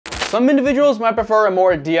Some individuals might prefer a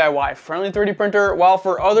more DIY friendly 3D printer, while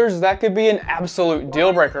for others that could be an absolute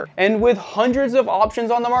deal breaker. And with hundreds of options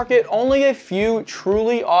on the market, only a few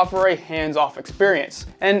truly offer a hands-off experience.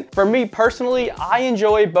 And for me personally, I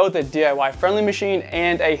enjoy both a DIY friendly machine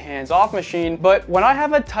and a hands-off machine, but when I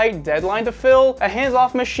have a tight deadline to fill, a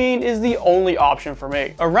hands-off machine is the only option for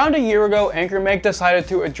me. Around a year ago, AnkerMake decided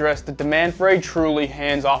to address the demand for a truly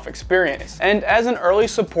hands-off experience. And as an early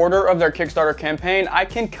supporter of their Kickstarter campaign, I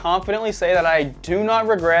can confidently say that I do not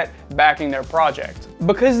regret backing their project,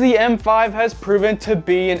 because the M5 has proven to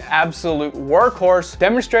be an absolute workhorse,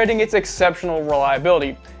 demonstrating its exceptional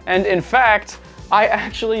reliability. And in fact, I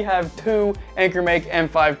actually have two AnkerMake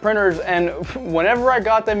M5 printers, and whenever I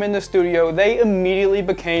got them in the studio, they immediately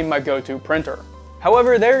became my go-to printer.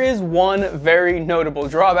 However, there is one very notable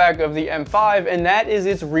drawback of the M5, and that is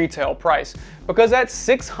its retail price. Because at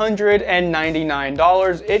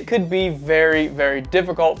 $699, it could be very, very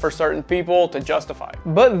difficult for certain people to justify.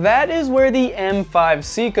 But that is where the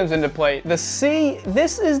M5C comes into play. The C,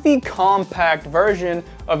 this is the compact version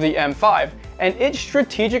of the M5, and it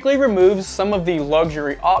strategically removes some of the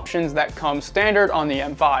luxury options that come standard on the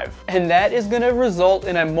M5. And that is going to result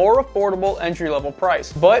in a more affordable entry-level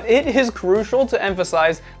price. But it is crucial to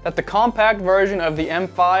emphasize that the compact version of the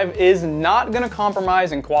M5 is not going to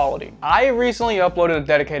compromise in quality. I recently uploaded a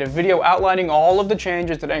dedicated video outlining all of the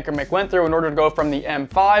changes that AnkerMake went through in order to go from the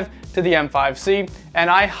M5 to the M5C,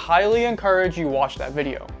 and I highly encourage you watch that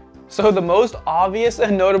video. So the most obvious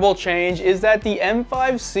and notable change is that the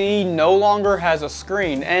M5C no longer has a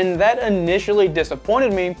screen, and that initially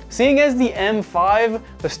disappointed me, seeing as the M5,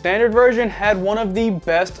 the standard version, had one of the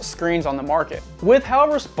best screens on the market. With how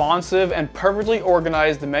responsive and perfectly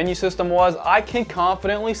organized the menu system was, I can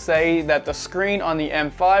confidently say that the screen on the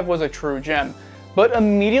M5 was a true gem. But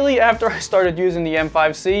immediately after I started using the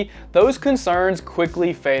M5C, those concerns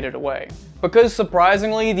quickly faded away. Because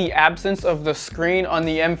surprisingly, the absence of the screen on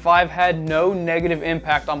the M5 had no negative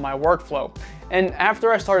impact on my workflow. And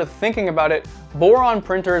after I started thinking about it, boron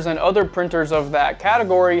printers and other printers of that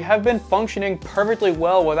category have been functioning perfectly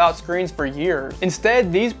well without screens for years.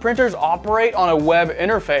 Instead, these printers operate on a web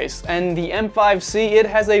interface, and the M5C, it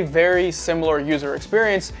has a very similar user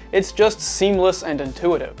experience. It's just seamless and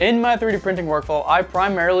intuitive. In my 3D printing workflow, I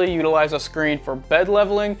primarily utilize a screen for bed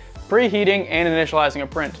leveling, preheating, and initializing a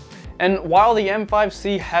print. And while the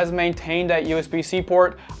M5C has maintained that USB-C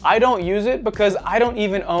port, I don't use it because I don't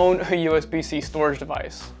even own a USB-C storage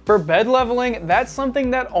device. For bed leveling, that's something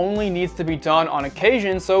that only needs to be done on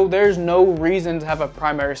occasion, so there's no reason to have a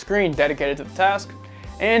primary screen dedicated to the task.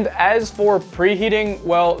 And as for preheating,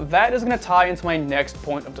 well, that is going to tie into my next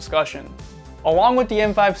point of discussion. Along with the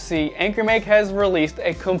M5C, AnkerMake has released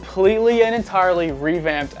a completely and entirely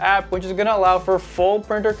revamped app, which is going to allow for full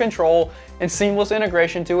printer control and seamless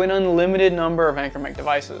integration to an unlimited number of AnkerMake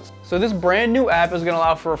devices. So this brand new app is going to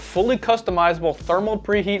allow for fully customizable thermal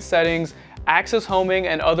preheat settings, axis homing,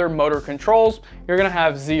 and other motor controls. You're going to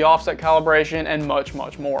have Z offset calibration and much,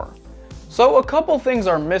 much more. So a couple things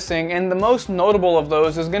are missing, and the most notable of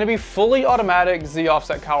those is going to be fully automatic Z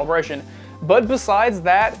offset calibration. But besides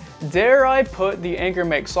that, dare I put the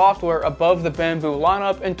AnkerMake software above the Bamboo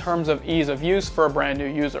lineup in terms of ease of use for a brand new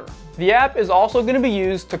user. The app is also going to be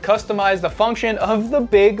used to customize the function of the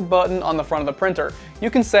big button on the front of the printer. You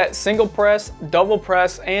can set single press, double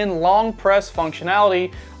press, and long press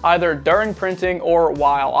functionality either during printing or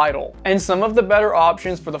while idle. And some of the better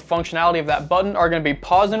options for the functionality of that button are going to be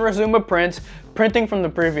pause and resume a print, printing from the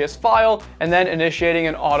previous file, and then initiating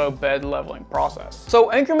an auto bed leveling process. So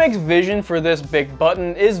AnkerMake's vision for this big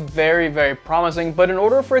button is very, very promising, but in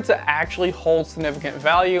order for it to actually hold significant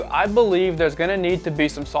value, I believe there's going to need to be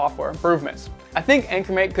some software improvements. I think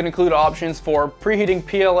AnkerMake could include options for preheating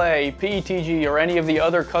PLA, PETG, or any of the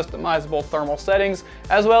other customizable thermal settings,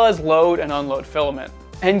 as well as load and unload filament.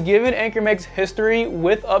 And given AnkerMake's history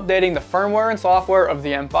with updating the firmware and software of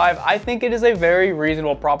the M5, I think it is a very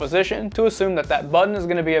reasonable proposition to assume that that button is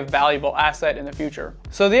going to be a valuable asset in the future.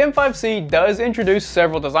 So the M5C does introduce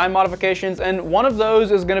several design modifications, and one of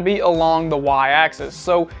those is going to be along the Y-axis.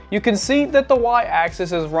 So you can see that the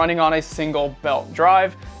Y-axis is running on a single belt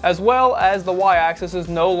drive, as well as the Y-axis is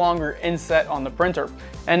no longer inset on the printer.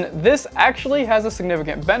 And this actually has a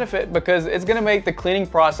significant benefit because it's going to make the cleaning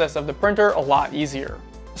process of the printer a lot easier.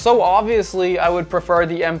 So obviously I would prefer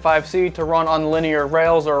the M5C to run on linear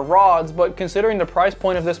rails or rods, but considering the price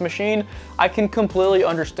point of this machine, I can completely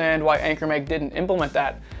understand why AnkerMake didn't implement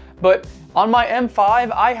that. But on my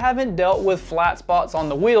M5, I haven't dealt with flat spots on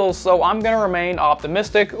the wheels, so I'm gonna remain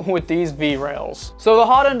optimistic with these V-rails. So the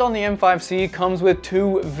hot end on the M5C comes with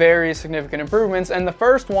two very significant improvements, and the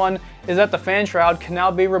first one is that the fan shroud can now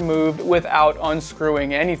be removed without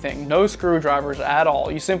unscrewing anything. No screwdrivers at all.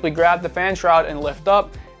 You simply grab the fan shroud and lift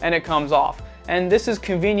up, and it comes off. And this is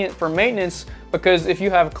convenient for maintenance because if you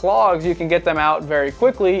have clogs, you can get them out very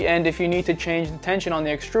quickly, and if you need to change the tension on the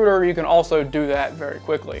extruder, you can also do that very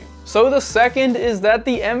quickly. So the second is that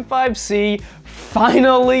the M5C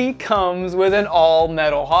finally comes with an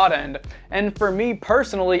all-metal hot end. And for me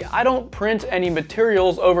personally, I don't print any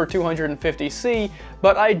materials over 250C,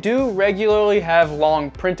 but I do regularly have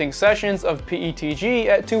long printing sessions of PETG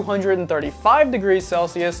at 235 degrees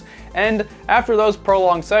Celsius, and after those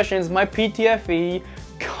prolonged sessions, my PTFE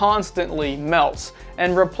constantly melts,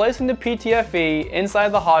 and replacing the PTFE inside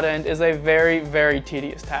the hot end is a very, very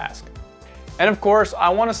tedious task. And of course, I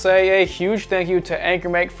want to say a huge thank you to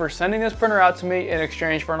AnkerMake for sending this printer out to me in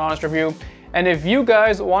exchange for an honest review. And if you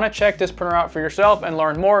guys want to check this printer out for yourself and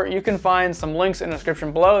learn more, you can find some links in the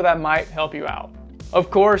description below that might help you out. Of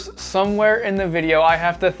course, somewhere in the video, I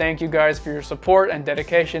have to thank you guys for your support and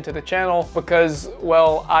dedication to the channel because,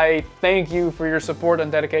 well, I thank you for your support and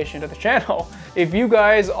dedication to the channel. If you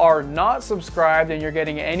guys are not subscribed and you're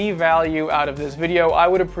getting any value out of this video, I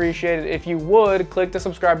would appreciate it if you would click the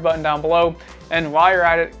subscribe button down below. And while you're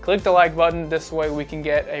at it, click the like button. This way we can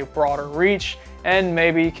get a broader reach and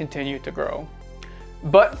maybe continue to grow.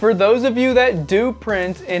 But for those of you that do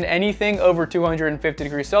print in anything over 250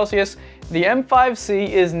 degrees Celsius, the M5C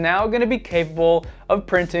is now going to be capable of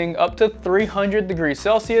printing up to 300 degrees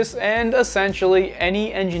Celsius and essentially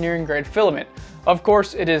any engineering grade filament. Of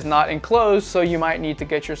course, it is not enclosed, so you might need to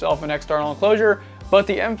get yourself an external enclosure, but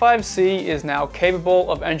the M5C is now capable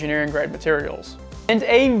of engineering grade materials. And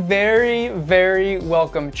a very, very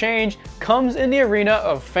welcome change comes in the arena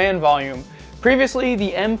of fan volume. Previously,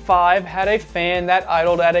 the M5 had a fan that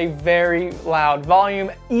idled at a very loud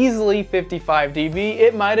volume, easily 55 dB,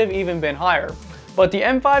 it might have even been higher. But the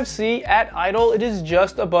M5C at idle, it is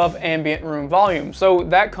just above ambient room volume, so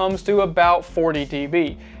that comes to about 40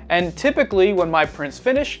 dB. And typically when my prints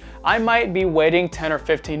finish, I might be waiting 10 or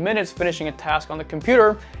 15 minutes finishing a task on the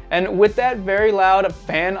computer, and with that very loud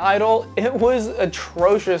fan idle, it was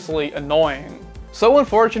atrociously annoying. So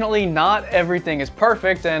unfortunately, not everything is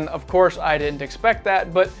perfect, and of course I didn't expect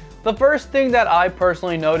that, but the first thing that I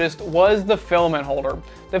personally noticed was the filament holder.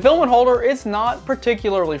 The filament holder, it's not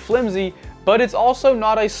particularly flimsy, but it's also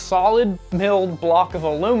not a solid milled block of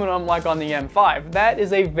aluminum like on the M5. That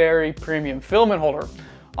is a very premium filament holder.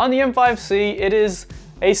 On the M5C, it is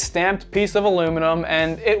a stamped piece of aluminum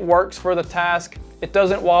and it works for the task. It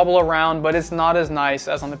doesn't wobble around, but it's not as nice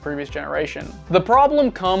as on the previous generation. The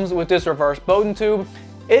problem comes with this reverse Bowden tube.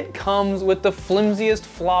 It comes with the flimsiest,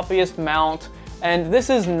 floppiest mount, and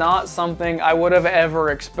this is not something I would have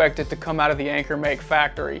ever expected to come out of the AnkerMake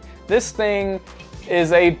factory. This thing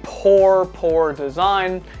is a poor, poor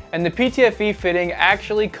design, and the PTFE fitting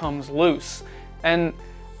actually comes loose. And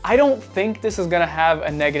I don't think this is gonna have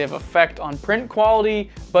a negative effect on print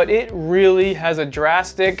quality, but it really has a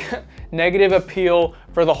drastic negative appeal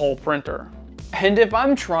for the whole printer. And if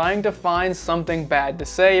I'm trying to find something bad to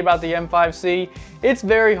say about the M5C, it's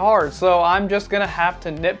very hard, so I'm just gonna have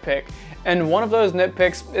to nitpick. And one of those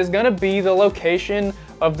nitpicks is gonna be the location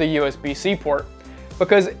of the USB-C port,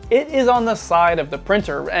 because it is on the side of the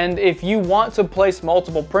printer, and if you want to place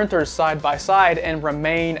multiple printers side by side and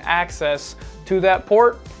remain access to that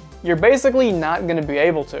port, you're basically not gonna be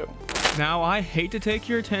able to. Now, I hate to take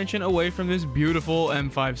your attention away from this beautiful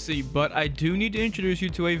M5C, but I do need to introduce you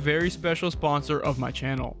to a very special sponsor of my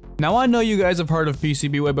channel. Now, I know you guys have heard of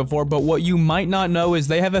PCBWay before, but what you might not know is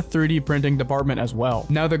they have a 3D printing department as well.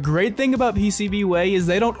 Now, the great thing about PCBWay is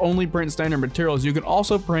they don't only print standard materials, you can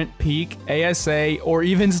also print PEEK, ASA, or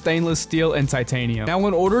even stainless steel and titanium. Now,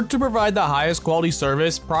 in order to provide the highest quality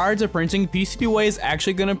service, prior to printing, PCBWay is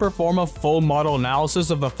actually going to perform a full model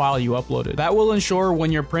analysis of the file you uploaded. That will ensure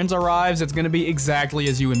when your print arrives, it's going to be exactly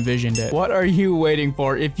as you envisioned it. What are you waiting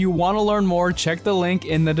for? If you want to learn more, check the link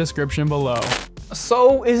in the description below.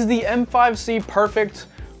 So is the M5C perfect?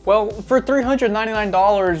 Well, for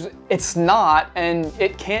 $399, it's not, and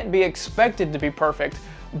it can't be expected to be perfect.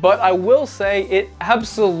 But I will say it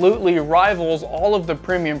absolutely rivals all of the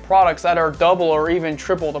premium products that are double or even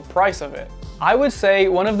triple the price of it. I would say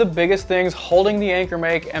one of the biggest things holding the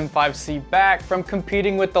AnkerMake M5C back from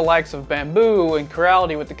competing with the likes of Bamboo and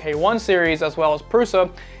Creality with the K1 series as well as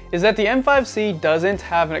Prusa is that the M5C doesn't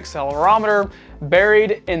have an accelerometer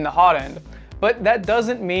buried in the hot end. But that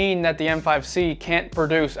doesn't mean that the M5C can't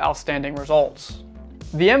produce outstanding results.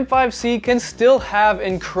 the M5C can still have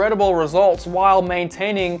incredible results while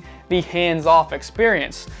maintaining the hands-off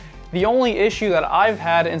experience. The only issue that I've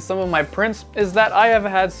had in some of my prints is that I have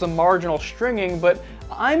had some marginal stringing, but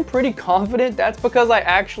I'm pretty confident that's because I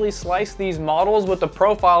actually sliced these models with the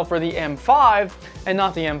profile for the M5 and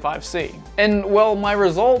not the M5C. And well, my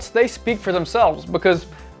results, they speak for themselves, because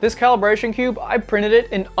this calibration cube, I printed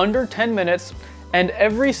it in under 10 minutes, and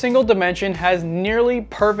every single dimension has nearly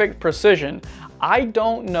perfect precision. I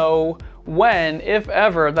don't know when, if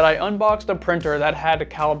ever, that I unboxed a printer that had a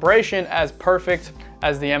calibration as perfect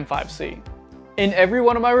as the M5C. In every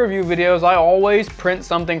one of my review videos, I always print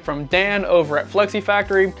something from Dan over at Flexi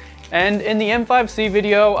Factory, and in the M5C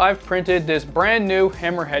video, I've printed this brand new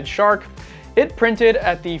Hammerhead Shark. It printed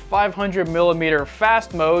at the 500mm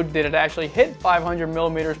fast mode. Did it actually hit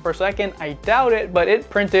 500mm per second? I doubt it, but it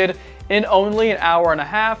printed in only an hour and a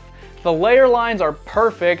half. The layer lines are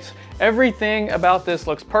perfect. Everything about this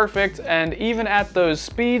looks perfect, and even at those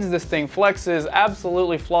speeds, this thing flexes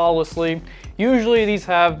absolutely flawlessly. Usually these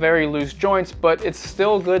have very loose joints, but it's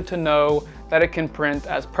still good to know that it can print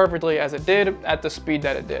as perfectly as it did at the speed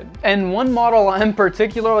that it did. And one model I'm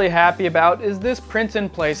particularly happy about is this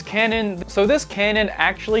print-in-place cannon. So this cannon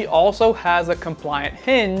actually also has a compliant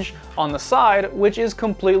hinge on the side, which is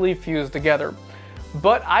completely fused together.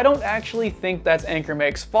 But I don't actually think that's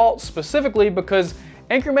AnkerMake's fault specifically, because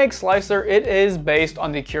AnkerMake Slicer, it is based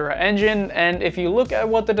on the Cura engine, and if you look at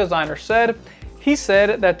what the designer said, he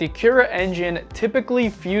said that the Cura engine typically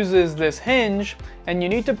fuses this hinge, and you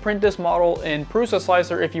need to print this model in Prusa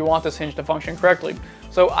Slicer if you want this hinge to function correctly.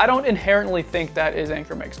 So I don't inherently think that is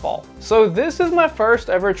AnkerMake's fault. So this is my first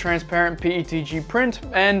ever transparent PETG print,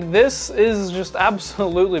 and this is just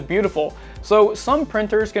absolutely beautiful. So some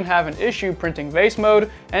printers can have an issue printing vase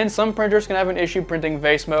mode, and some printers can have an issue printing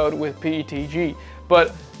vase mode with PETG.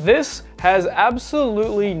 But this has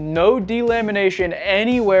absolutely no delamination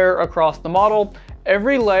anywhere across the model.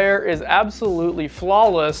 Every layer is absolutely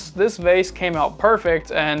flawless. This vase came out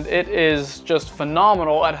perfect, and it is just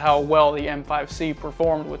phenomenal at how well the M5C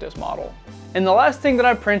performed with this model. And the last thing that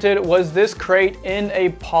I printed was this crate in a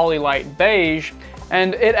Polylite beige,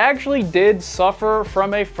 and it actually did suffer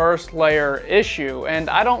from a first layer issue, and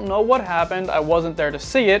I don't know what happened. I wasn't there to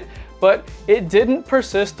see it, but it didn't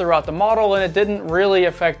persist throughout the model, and it didn't really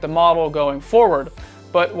affect the model going forward.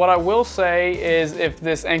 But what I will say is, if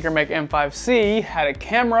this AnkerMake M5C had a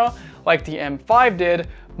camera like the M5 did,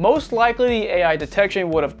 most likely the AI detection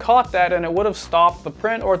would have caught that, and it would have stopped the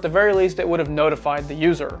print, or at the very least it would have notified the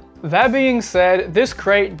user. That being said, this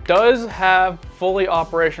crate does have fully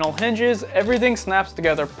operational hinges. Everything snaps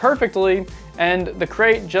together perfectly, and the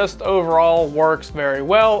crate just overall works very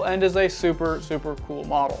well and is a super cool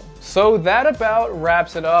model. So that about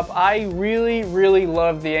wraps it up. I really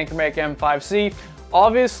love the AnkerMake M5C.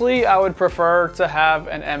 Obviously, I would prefer to have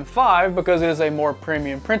an M5 because it is a more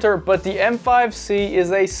premium printer, but the M5C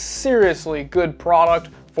is a seriously good product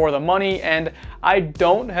for the money, and I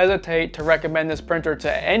don't hesitate to recommend this printer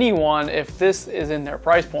to anyone if this is in their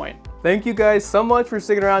price point. Thank you guys so much for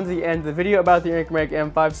sticking around to the end of the video about the AnkerMake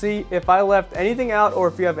M5C. If I left anything out, or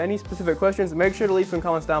if you have any specific questions, make sure to leave some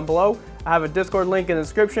comments down below. I have a Discord link in the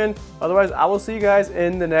description. Otherwise, I will see you guys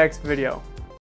in the next video.